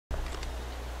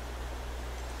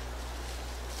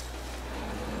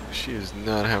She is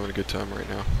not having a good time right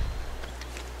now.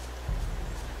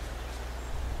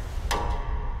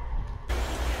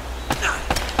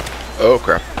 Oh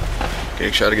crap.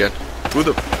 Getting shot again. Who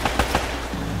the...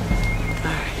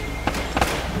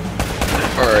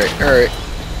 Alright, alright.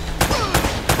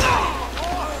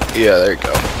 Yeah, there you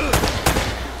go.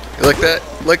 You like that?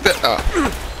 Like that? Ah.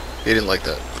 He didn't like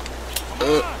that.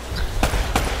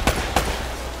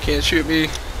 Can't shoot me.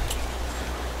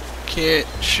 Can't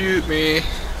shoot me.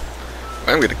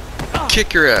 I'm gonna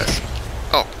kick your ass.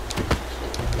 Oh.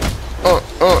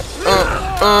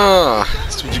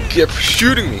 That's what you get for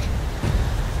shooting me.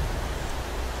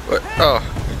 What? Oh,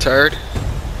 you tired?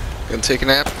 Gonna take a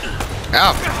nap?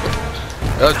 Ow!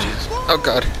 Oh jeez. Oh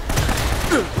god.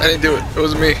 I didn't do it. It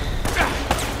wasn't me.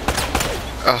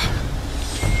 Ah.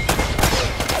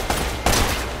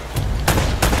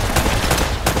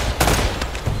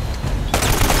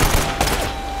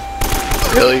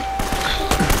 Really?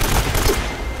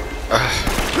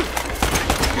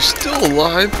 You're still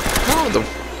alive? How the...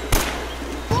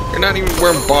 You're not even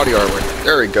wearing body armor.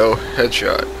 There we go.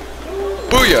 Headshot.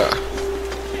 Booyah!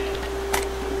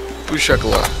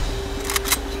 Boo-shakala.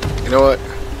 You know what?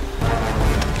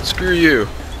 Screw you.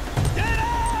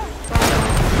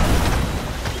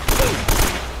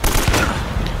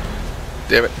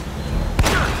 Damn it.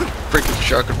 Freaking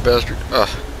shotgun bastard. Ah.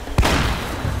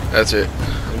 That's it.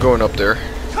 I'm going up there.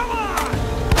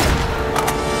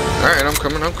 Alright, I'm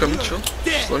coming, chill.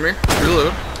 Just let me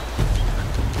reload.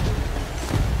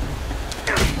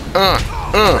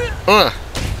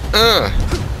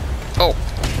 Oh.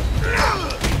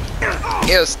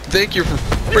 Yes, thank you for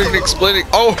freaking explaining.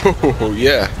 Oh,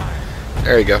 yeah.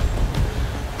 There you go.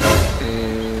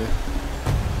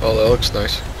 Oh, that looks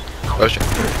nice. Oh, shit.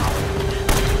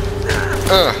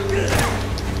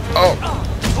 Oh.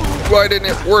 Why didn't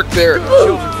it work there?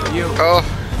 Oh.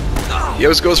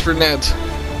 Yours goes for Ned's.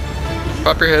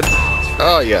 Pop your head.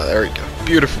 Oh, yeah, there we go.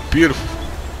 Beautiful, beautiful.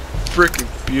 Freaking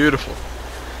beautiful.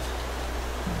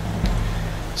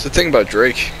 It's the thing about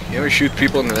Drake. He always shoots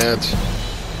people in the nads.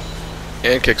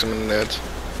 And kicks them in the nads.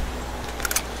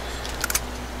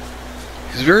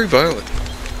 He's very violent.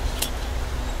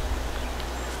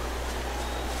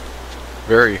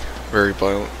 Very, very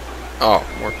violent. Oh,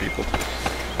 more people.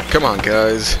 Come on,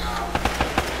 guys.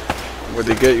 Would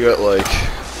they get you at, like,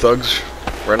 Thugs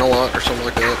Rent-A-Lot or something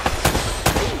like that?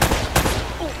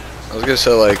 I was gonna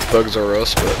say, like, Thugs R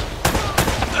Us, but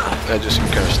that just seemed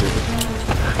kind of stupid.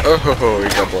 Oh, he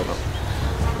got blown up.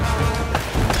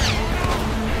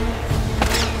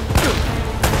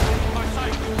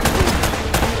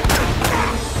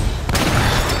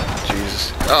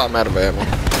 Jesus. Oh, I'm out of ammo. I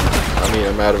mean,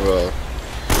 I'm out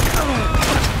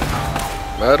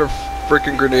of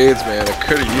freaking grenades, man. I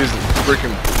could have used a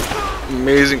freaking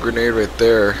amazing grenade right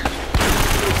there.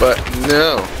 But,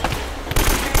 no.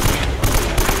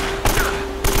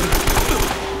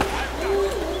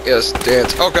 Yes,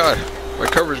 dance. Oh, God. My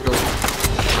cover's going.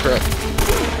 Crap.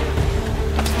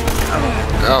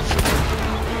 Oh.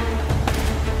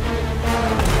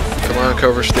 Come on,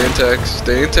 cover. Stay intact.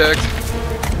 Stay intact.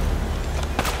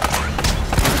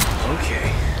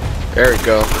 Okay. There we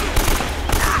go.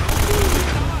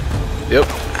 Yep.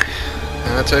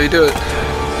 That's how you do it.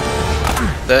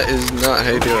 That is not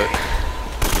how you do it.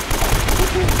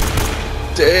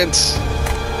 Dance.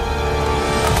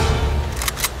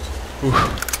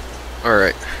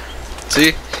 Alright.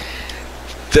 See?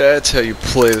 That's how you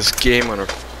play this game on a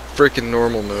freaking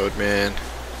normal mode, man.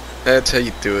 That's how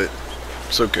you do it.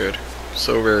 So good.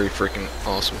 So very freaking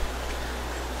awesome.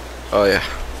 Oh yeah.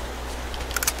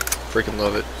 Freaking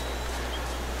love it.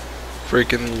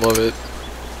 Freaking love it.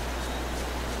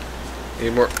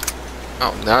 Need more.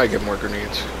 Oh, now I get more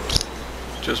grenades.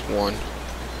 Just one.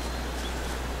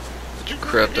 What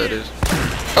crap that is.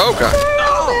 Oh god.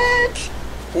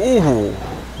 Ooh.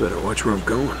 Better watch where I'm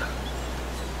going.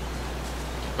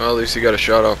 Well, at least he got a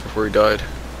shot off before he died.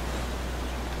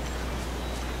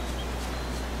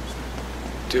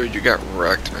 Dude, you got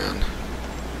wrecked, man.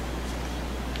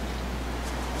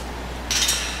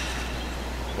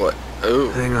 What? Oh.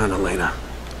 Hang on, Elena.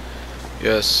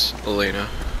 Yes, Elena.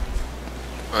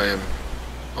 I am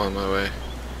on my way.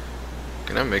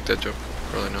 Can I make that jump?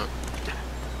 Probably not.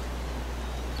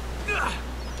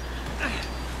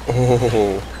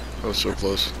 Oh, that was so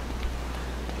close.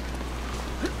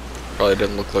 Probably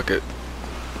didn't look like it,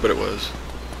 but it was.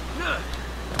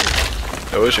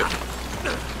 Oh shit.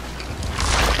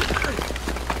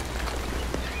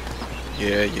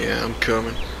 Yeah, I'm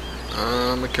coming.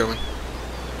 I'm coming.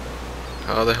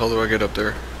 How the hell do I get up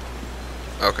there?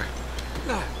 Okay.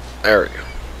 There we go.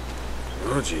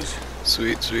 Oh jeez.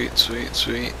 Sweet.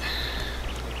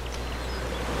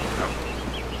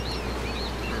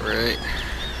 Alright.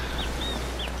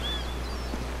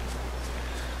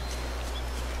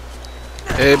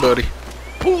 Hey, buddy.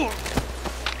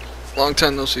 Long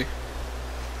time no see.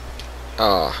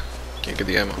 Ah, can't get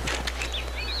the ammo.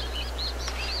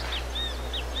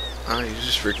 Ah, he's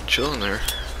just freaking chilling there.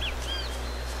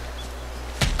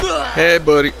 Hey,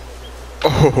 buddy.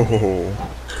 Oh.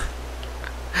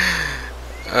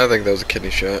 I think that was a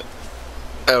kidney shot.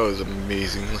 That was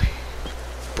amazingly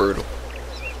brutal.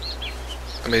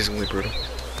 Amazingly brutal.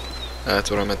 That's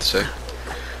what I meant to say.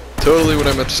 Totally what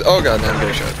I meant to say. Oh god, now I'm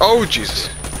getting shot. Oh Jesus.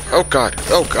 Oh god.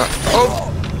 Oh god. Oh.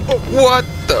 What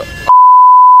the?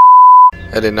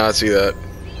 I did not see that.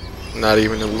 Not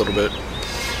even a little bit.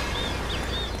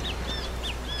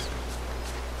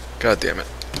 God damn it.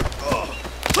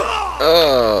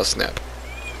 Oh snap.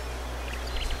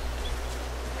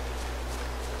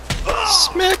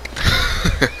 Smack.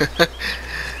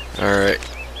 Alright.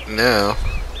 Now.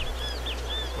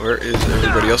 Where is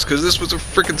everybody else? Because this was a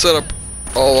freaking setup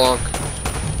all along.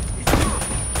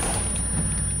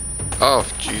 Oh,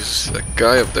 Jesus. That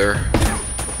guy up there.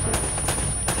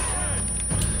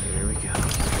 Here we go.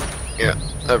 Yeah,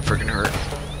 that freaking hurt.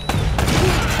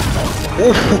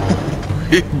 Ooh,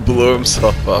 he blew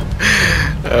himself up.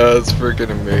 That's freaking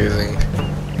amazing.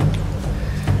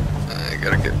 I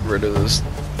gotta get rid of this.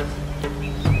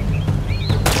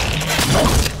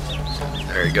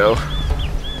 There you go.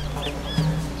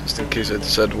 Just in case I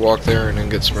decide to walk there and then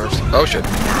get smurfed. Oh shit.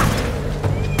 He's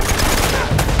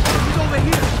over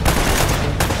here.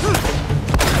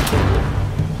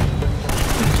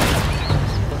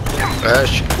 Ah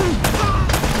shit.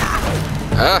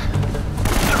 Ah.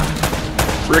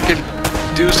 Frickin'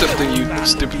 do something, you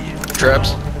stupid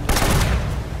traps.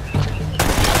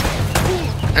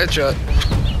 Headshot.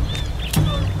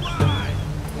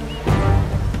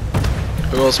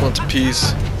 Who else wants a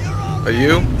piece? Are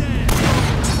you?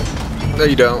 No,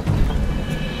 you don't.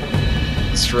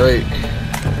 That's right.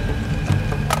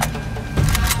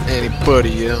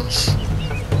 Anybody else?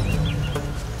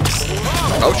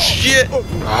 Oh shit!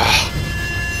 Ah.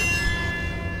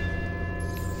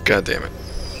 God damn it.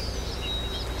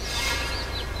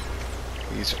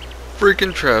 These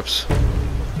freaking traps.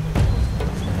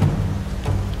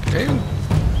 Okay.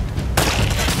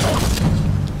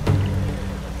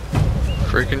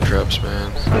 Freaking traps,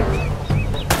 man.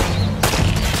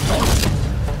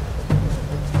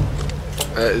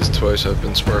 That is twice I've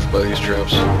been smurfed by these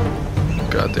traps.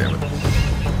 God damn it.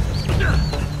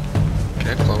 Can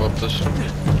I climb up this?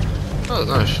 Oh,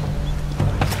 nice.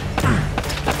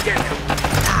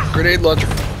 Grenade launcher.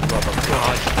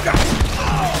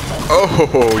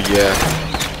 Oh, yeah.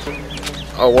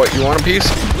 Oh, what? You want a piece?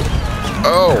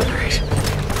 Oh.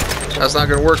 That's not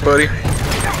gonna work, buddy.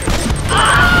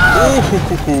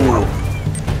 Ooh.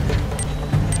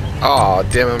 Aw,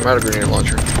 damn it, I'm out of grenade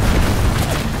launcher.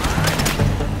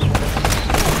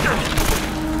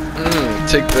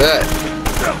 Take that.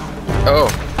 Oh.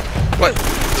 What?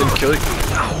 Didn't kill you?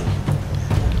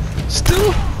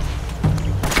 Still?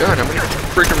 God, how many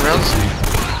freaking rounds do you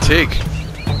take?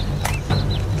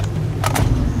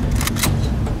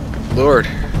 Good Lord.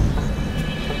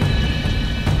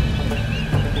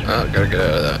 Oh, gotta get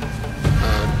out of that.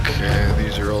 Okay,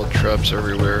 these are all traps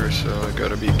everywhere, so I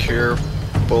gotta be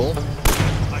careful.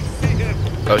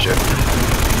 Oh shit.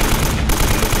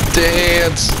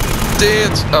 Dance!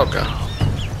 Dance! Oh god.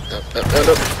 No.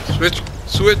 Switch!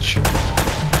 Switch!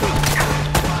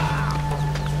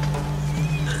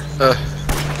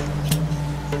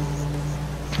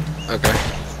 Okay.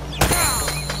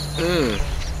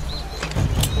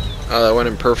 Oh, that went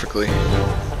in perfectly.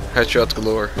 Headshots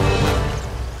galore.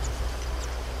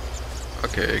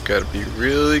 Okay, gotta be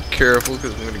really careful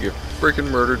because I'm gonna get freaking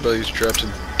murdered by these traps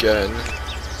again.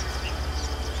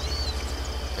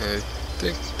 I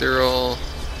think they're all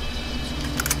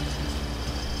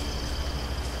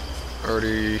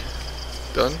already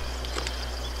done.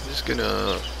 I'm just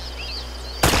gonna...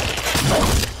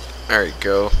 There you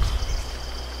go.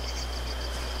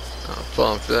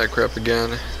 Falling for that crap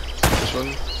again. This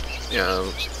one? Yeah, that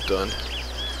looks done.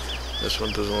 This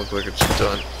one doesn't look like it's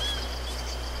done.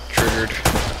 Triggered.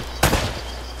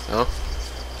 Oh?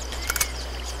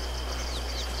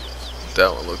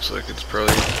 That one looks like it's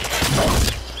probably...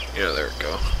 Yeah, there we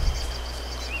go.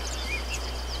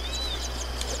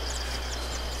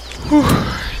 Whew.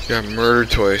 Got murdered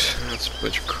twice. That's a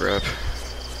bunch of crap.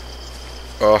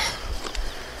 Oh.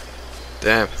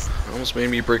 Damn. Almost made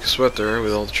me break a sweat there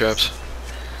with all the traps.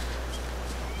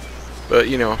 But,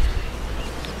 you know.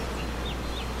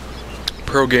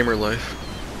 Pro gamer life.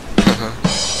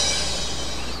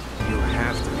 You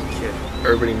have to be kidding.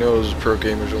 Everybody knows pro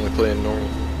gamers only play in normal,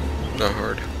 not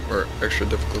hard. or extra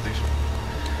difficulties.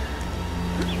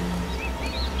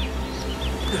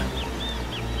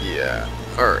 Yeah,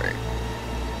 alright.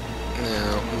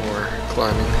 Now, more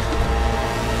climbing.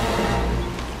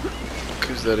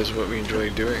 Because that is what we enjoy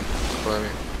doing,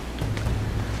 climbing.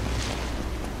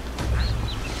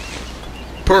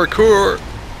 Parkour!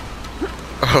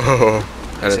 Oh,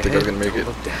 I didn't think I was gonna make it.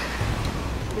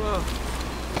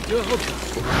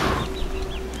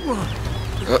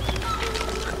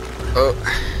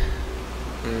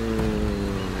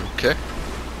 Okay.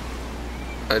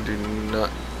 I do not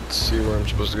see where I'm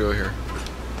supposed to go here.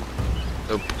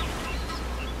 Nope.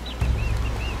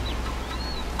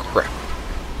 Crap.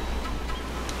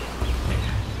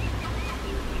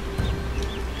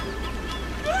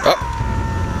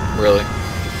 Oh! Really?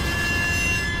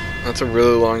 That's a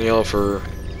really long yell for,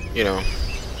 you know,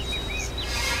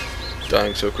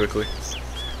 dying so quickly.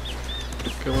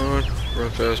 Come on,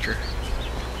 run faster.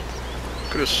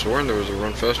 Could have sworn there was a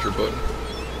run faster button.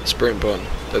 Sprint button.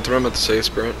 That's what I meant to say,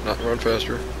 sprint, not run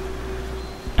faster.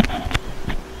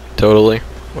 Totally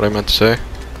what I meant to say.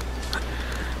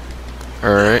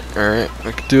 Alright, alright.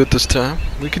 I can do it this time.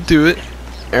 We can do it.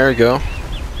 There we go.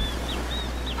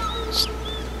 Just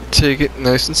take it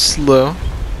nice and slow.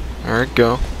 Alright,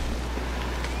 go.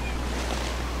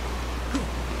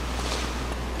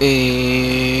 And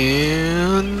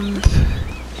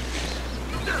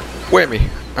whammy.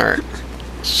 Alright.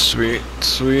 Sweet,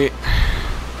 sweet.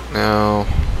 Now,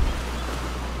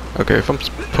 okay, if I'm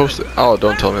supposed to, oh,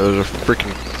 don't tell me there's a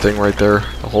freaking thing right there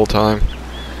the whole time.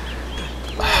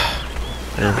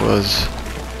 There was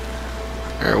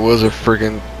a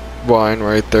freaking vine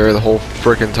right there the whole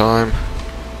freaking time.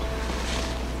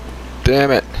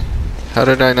 Damn it! How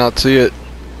did I not see it?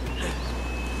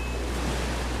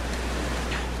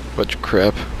 Bunch of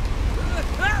crap.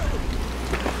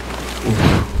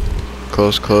 Oof.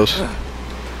 Close, close.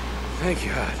 Thank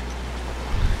God.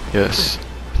 Yes.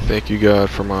 Thank you God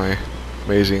for my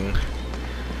amazing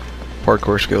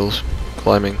parkour skills.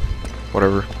 Climbing.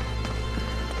 Whatever.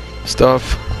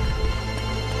 Stuff.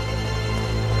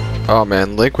 Oh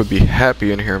man, Link would be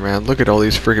happy in here, man. Look at all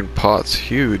these freaking pots.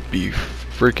 He would be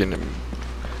freaking...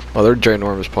 Oh, they're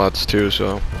ginormous pots too,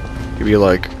 so... He'd be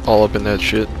like, all up in that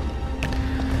shit.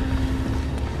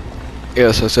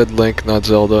 Yes, I said Link, not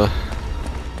Zelda.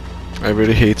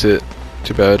 Everybody hates it.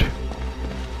 Too bad.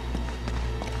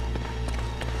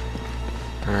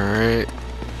 Alright.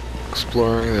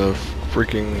 Exploring the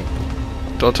freaking...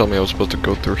 Don't tell me I was supposed to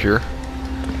go through here.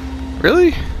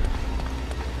 Really?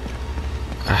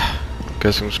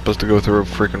 Guess I'm supposed to go through a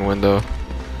freaking window.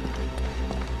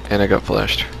 And I got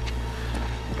flashed.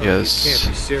 Oh, Yes. You can't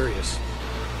be serious.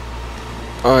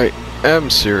 I am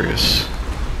serious.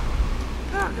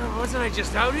 Oh, no, wasn't I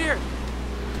just out here?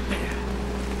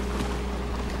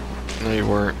 No, you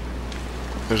weren't.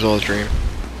 It was all a dream.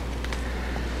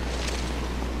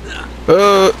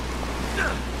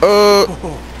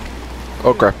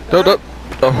 Oh crap. No, no.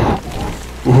 Oh.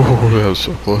 Ooh, that was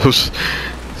so close.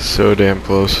 So damn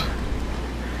close.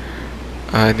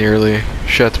 I nearly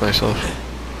shat myself.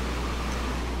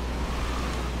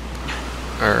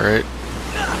 Alright.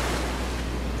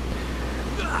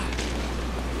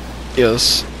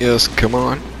 Yes, yes, come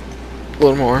on. A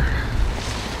little more.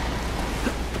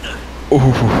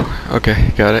 Ooh,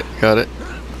 okay, got it, got it.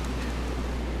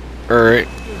 Alright.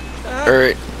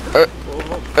 Alright.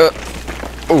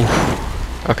 Ooh.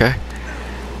 Okay.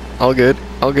 All good,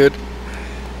 all good. I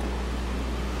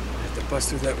have to bust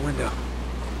through that window.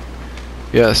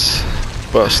 Yes.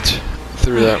 Bust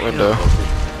through that window.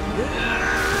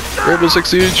 Rainbow Six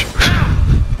Siege.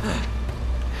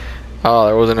 Oh,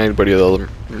 there wasn't anybody that'll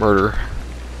murder.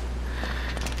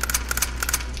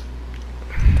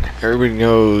 Everybody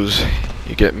knows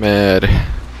you get mad.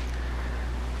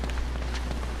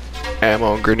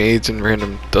 Ammo and grenades in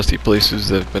random dusty places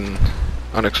that have been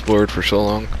unexplored for so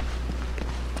long.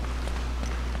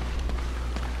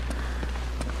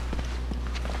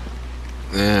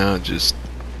 Now just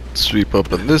sweep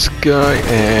up on this guy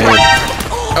and...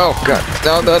 Oh god,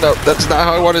 no, no, no, that's not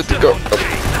how I wanted to go.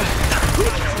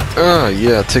 Oh,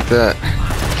 yeah, take that.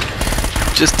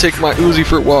 Just take my Uzi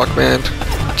for a walk, man.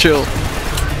 Chill.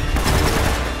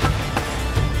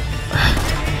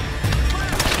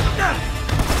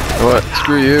 What?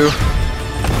 Screw you.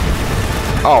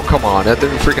 Oh, come on, that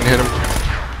didn't freaking hit him.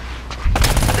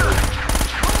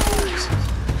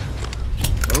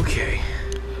 Okay.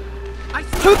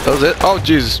 That was it? Oh,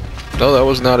 Jesus. No, that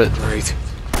was not it. Great.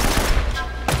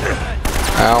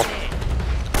 Ow.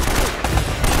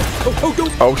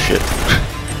 Oh, shit.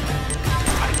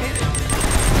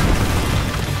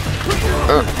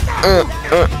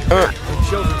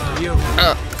 Children for you.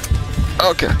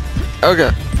 Okay.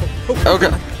 Okay.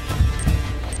 Okay.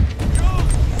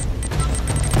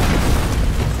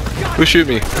 Who shoot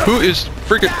me? Who is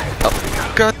freaking? Oh,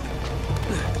 God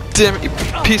damn it, you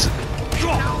piece of...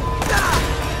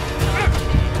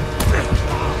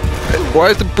 Why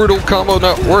is the brutal combo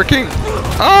not working?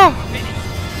 Ah!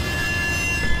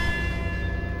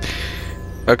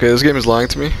 Okay, this game is lying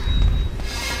to me.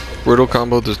 Brutal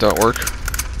combo does not work.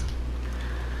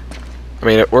 I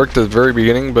mean, it worked at the very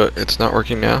beginning, but it's not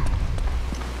working now.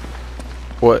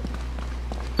 What?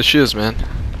 The shiz, man.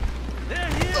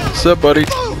 What's up, buddy?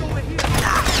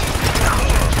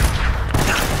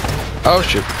 Oh,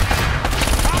 shit.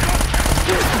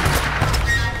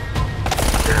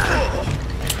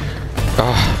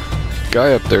 Oh,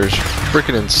 guy up there is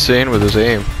freaking insane with his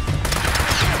aim.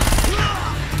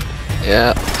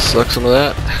 Yeah, suck some of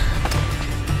that.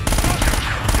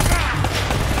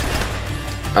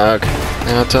 Okay,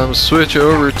 now time to switch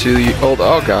over to the old...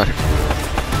 Oh, God.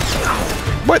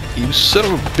 What? You son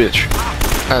of a bitch.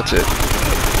 That's it.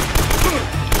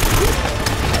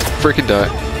 Freaking die.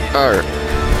 Alright.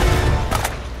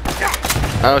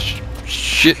 Oh,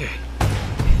 shit.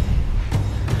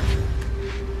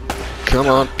 Come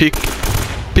on, peek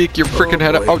your freaking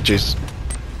head up. Oh, jeez.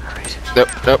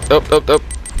 Nope.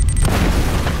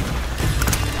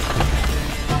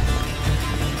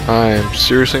 I am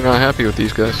seriously not happy with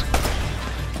these guys. Is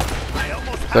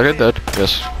that it dead?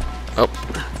 Yes. Oh.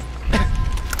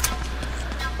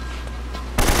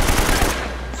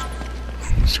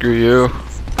 Screw you.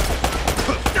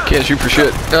 Can't shoot for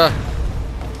shit. Ah.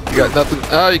 You got nothing.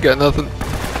 Ah, you got nothing.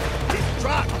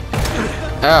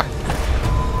 Ah.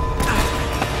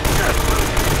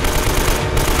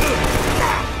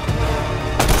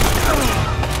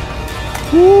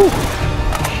 Woo.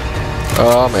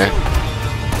 Oh, man.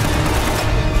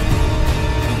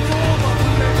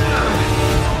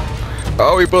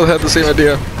 Oh, we both had the same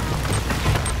idea.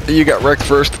 You got wrecked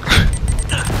first.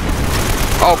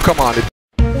 Oh, come on.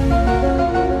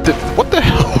 What the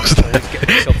hell was that?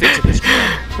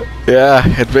 Yeah,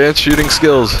 advanced shooting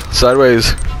skills.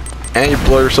 Sideways. And you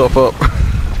blow yourself up.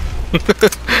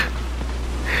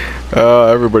 Oh,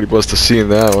 everybody must have seen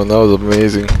that one. That was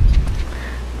amazing.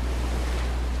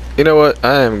 You know what?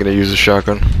 I am going to use a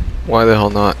shotgun. Why the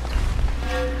hell not?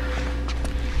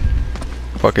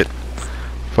 Fuck it.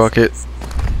 Fuck it.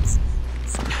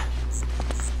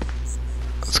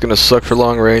 It's gonna suck for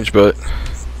long range, but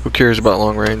who cares about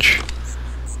long range?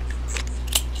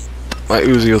 My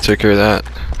Uzi will take care of that.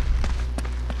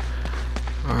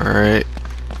 Alright.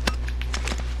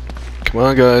 Come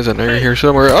on, guys. I know you're here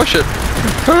somewhere. Oh, shit.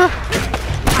 Ah.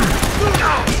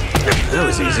 That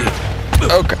was easy.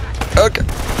 Okay. Okay.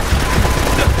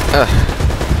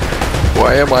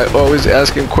 Why am I always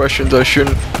asking questions I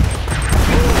shouldn't?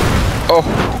 Oh,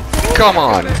 come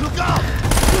on.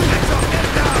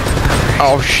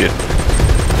 Oh, shit.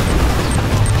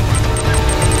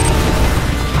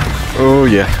 Oh,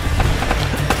 yeah.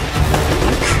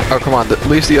 Oh, come on. At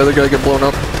least the other guy get blown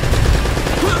up.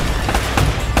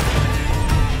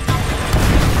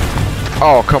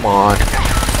 Oh, come on.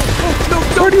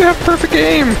 Why do you have perfect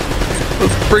aim? I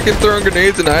was freaking throwing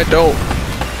grenades and I don't.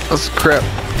 That's crap.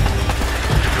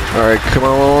 Alright, come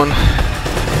on.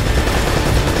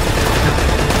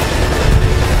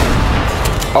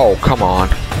 Oh, come on.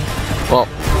 Well,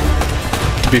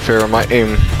 to be fair, my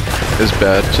aim is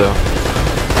bad, so...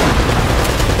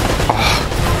 Oh,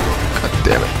 god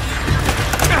damn it.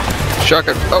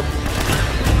 Shotgun. Oh.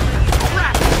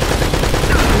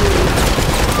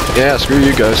 Yeah, screw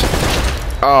you guys.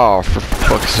 Oh, for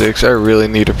fuck's sakes, I really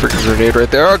need a freaking grenade right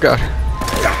there. Oh, god.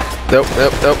 Nope.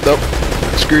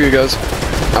 Screw you guys.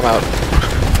 I'm out.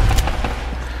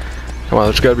 Come on,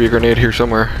 there's gotta be a grenade here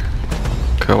somewhere.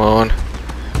 Come on.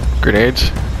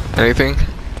 Grenades? Anything?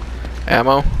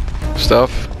 Ammo?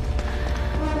 Stuff?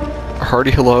 A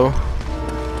hearty hello?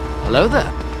 Hello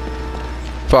there.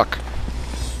 Fuck.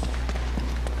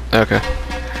 Okay.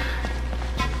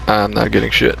 I'm not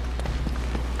getting shit.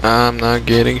 I'm not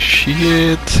getting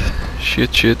shit. Shit.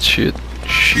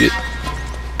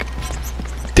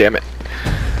 Damn it.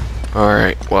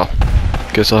 Alright, well.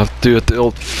 Guess I'll have to do it the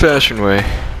old-fashioned way.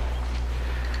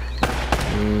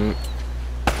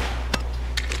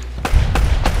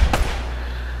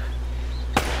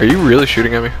 Are you really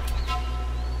shooting at me?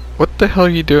 What the hell are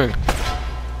you doing?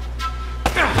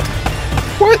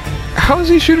 What? How is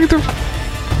he shooting through?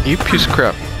 You piece of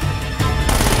crap.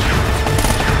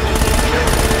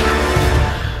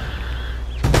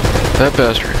 That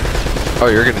bastard. Oh,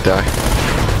 you're gonna die.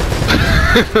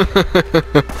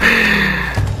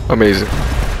 Amazing.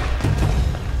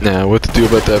 Now, what to do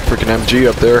about that freaking MG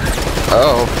up there?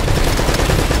 Oh.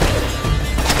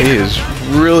 He is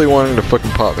really wanting to fucking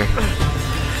pop me.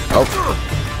 Oh.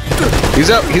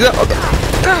 He's out. He's out.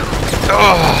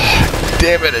 Oh,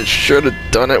 damn it. I should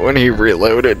have done it when he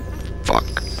reloaded. Fuck.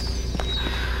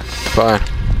 Fine.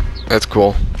 That's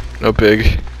cool. No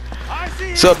big.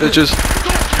 Sup, bitches?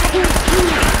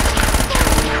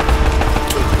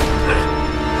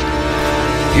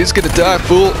 He's gonna die,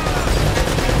 fool.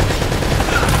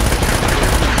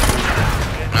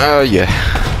 Oh, yeah.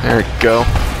 There we go.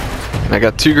 And I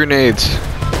got 2 grenades.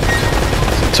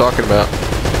 That's what I'm talking about.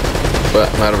 But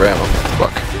I'm out of ammo.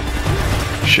 Fuck.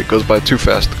 Shit goes by too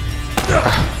fast.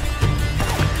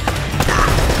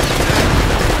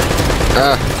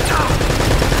 Ah.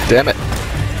 Damn it.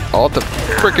 All the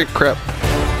frickin' crap.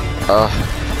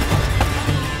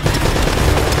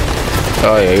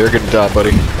 Oh yeah, you're gonna die,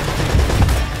 buddy.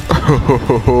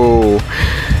 Oh,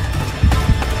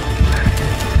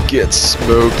 get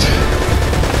smoked.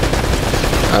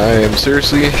 I am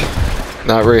seriously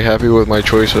not very happy with my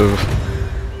choice of...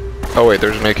 Oh wait,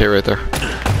 there's an AK right there.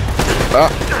 Ah,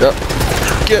 yep.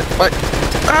 Get my...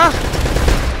 Ah!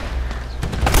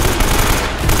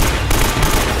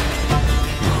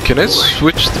 Can I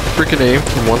switch the freaking aim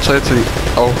from one side to the...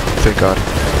 Oh, thank God.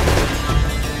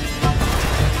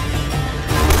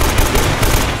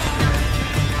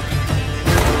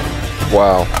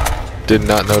 Wow. Did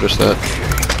not notice that.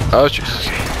 Oh, Jesus.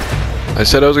 I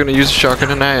said I was going to use a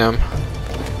shotgun and I am.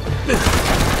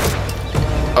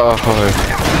 Oh,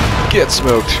 get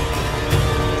smoked.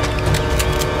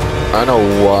 I know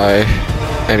why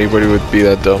anybody would be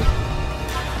that dumb.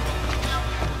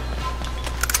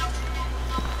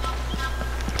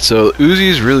 So, Uzi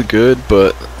is really good,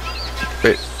 but...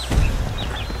 Wait.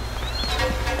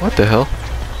 What the hell?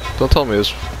 Don't tell me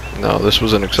this... No, this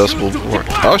was inaccessible before.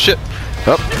 Oh, shit!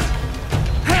 Up!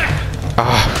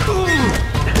 Ah.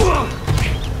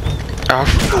 Ah.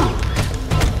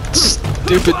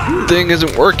 Stupid thing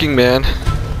isn't working, man.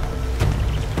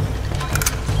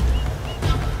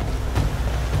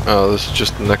 Oh, this is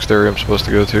just the next area I'm supposed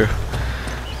to go to.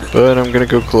 But I'm gonna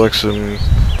go collect some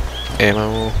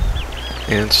ammo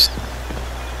and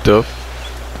stuff.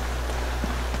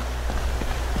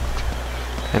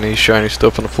 Any shiny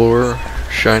stuff on the floor?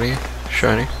 Shiny?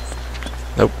 Shiny?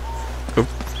 Nope. Nope.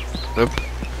 Nope.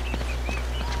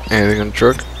 Anything on the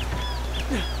truck?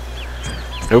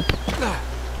 Nope.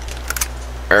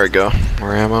 There we go.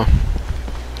 More ammo.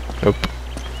 Nope.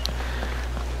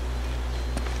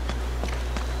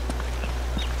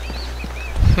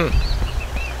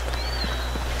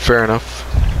 Fair enough.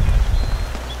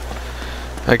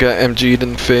 I got MG'd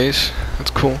in the face.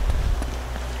 That's cool.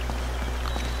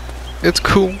 It's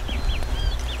cool.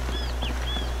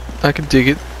 I can dig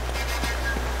it.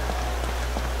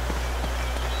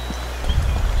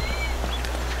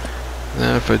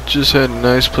 Now if I just had a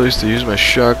nice place to use my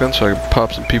shotgun so I could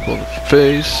pop some people in the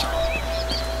face.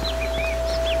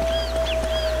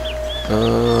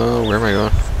 Where am I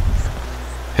going?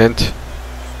 Hint.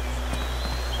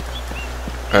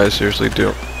 I seriously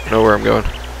don't know where I'm going.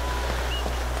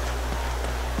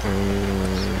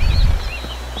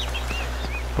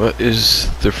 What is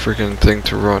the freaking thing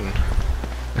to run?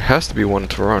 There has to be one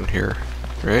to run here,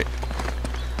 right?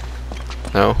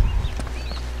 No.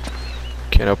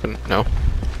 Can't open. No.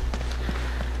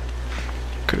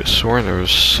 Could have sworn there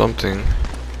was something.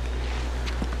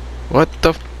 What the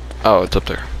f— oh, it's up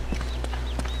there.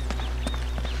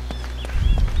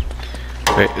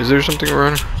 Wait, is there something to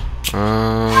run?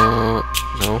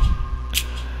 No.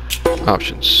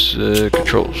 Options.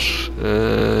 Controls.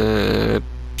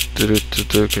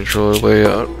 Controller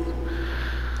layout.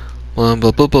 Blah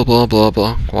blah blah blah blah blah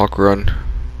blah. Walk, run.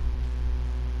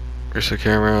 Here's the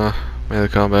camera. Melee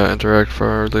combat. Interact,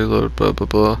 fire, reload. Blah blah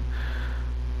blah.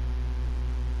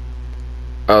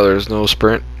 Oh, there's no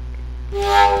sprint.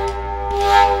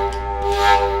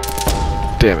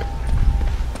 Damn it.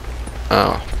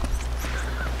 Oh.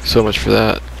 So much for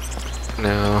that.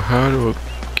 Now, how do I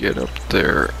get up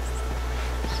there?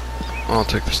 I'll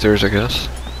take the stairs, I guess.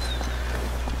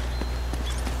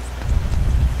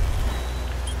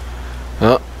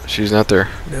 Oh, she's not there.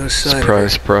 No sign.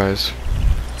 Surprise, surprise.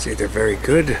 It's either very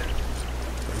good or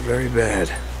very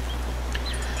bad.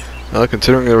 Well,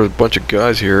 considering there was a bunch of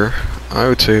guys here, I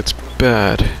would say it's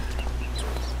bad.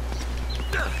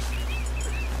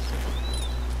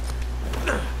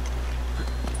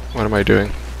 What am I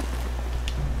doing?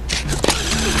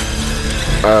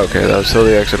 Oh, okay, that was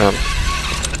totally accidental.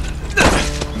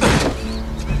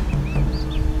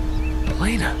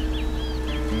 Elena,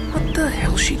 what the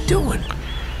hell's she doing?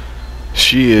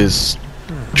 She is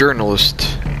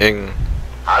journalisting.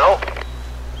 Hello?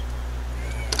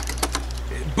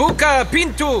 Buka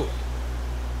Pintu!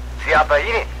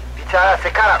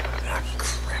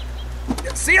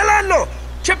 Sialano!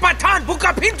 Chepatan,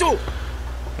 buka pintu!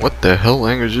 What the hell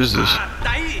language is this?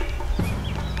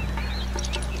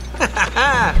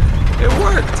 It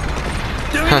worked!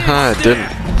 Haha, it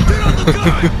didn't.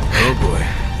 Oh boy.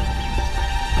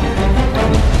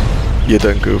 You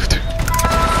done goofed.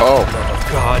 Oh, Oh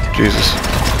god. Jesus.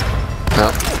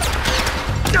 No.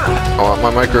 I want my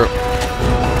micro.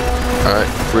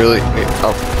 Alright, really need.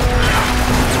 Oh.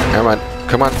 Never mind.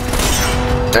 Come on.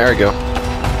 There we go.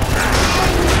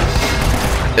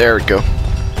 There we go.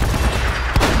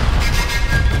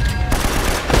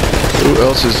 Who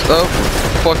else is up?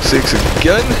 For fuck's sakes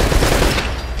again?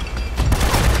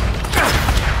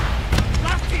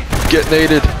 Get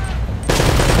naded.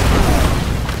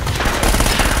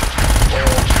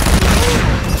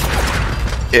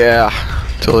 Yeah,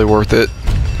 totally worth it.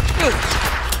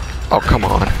 Oh, come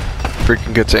on.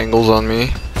 Freaking gets angles on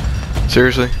me.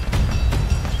 Seriously?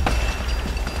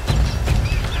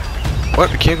 What?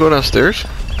 I can't go downstairs?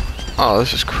 Oh,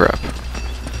 this is crap.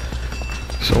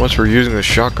 So much for using the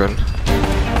shotgun.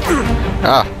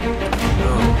 Ah!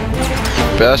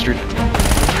 Bastard.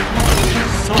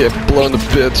 Get blown to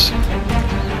bits.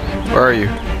 Where are you?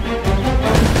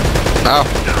 Ow!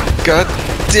 God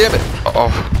damn it!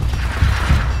 Oh.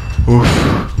 Oof.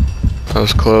 That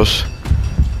was close.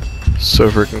 So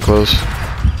freaking close.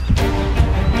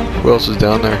 Who else is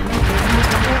down there?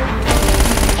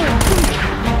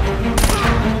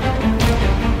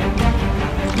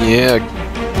 Yeah,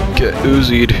 get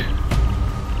Uzi'd.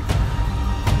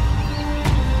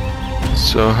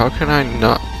 So how can I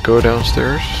not go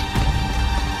downstairs?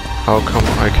 How come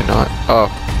I cannot? Oh,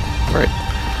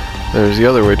 right. There's the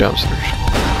other way downstairs.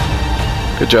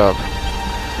 Good job.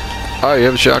 Oh, you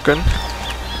have a shotgun?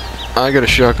 I got a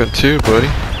shotgun too, buddy.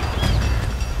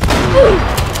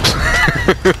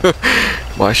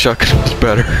 My shotgun was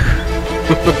better.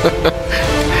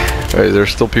 Hey, there's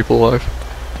still people alive?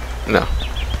 No.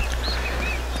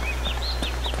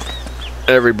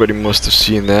 Everybody must have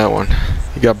seen that one.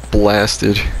 He got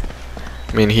blasted.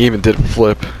 I mean, he even did a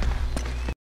flip.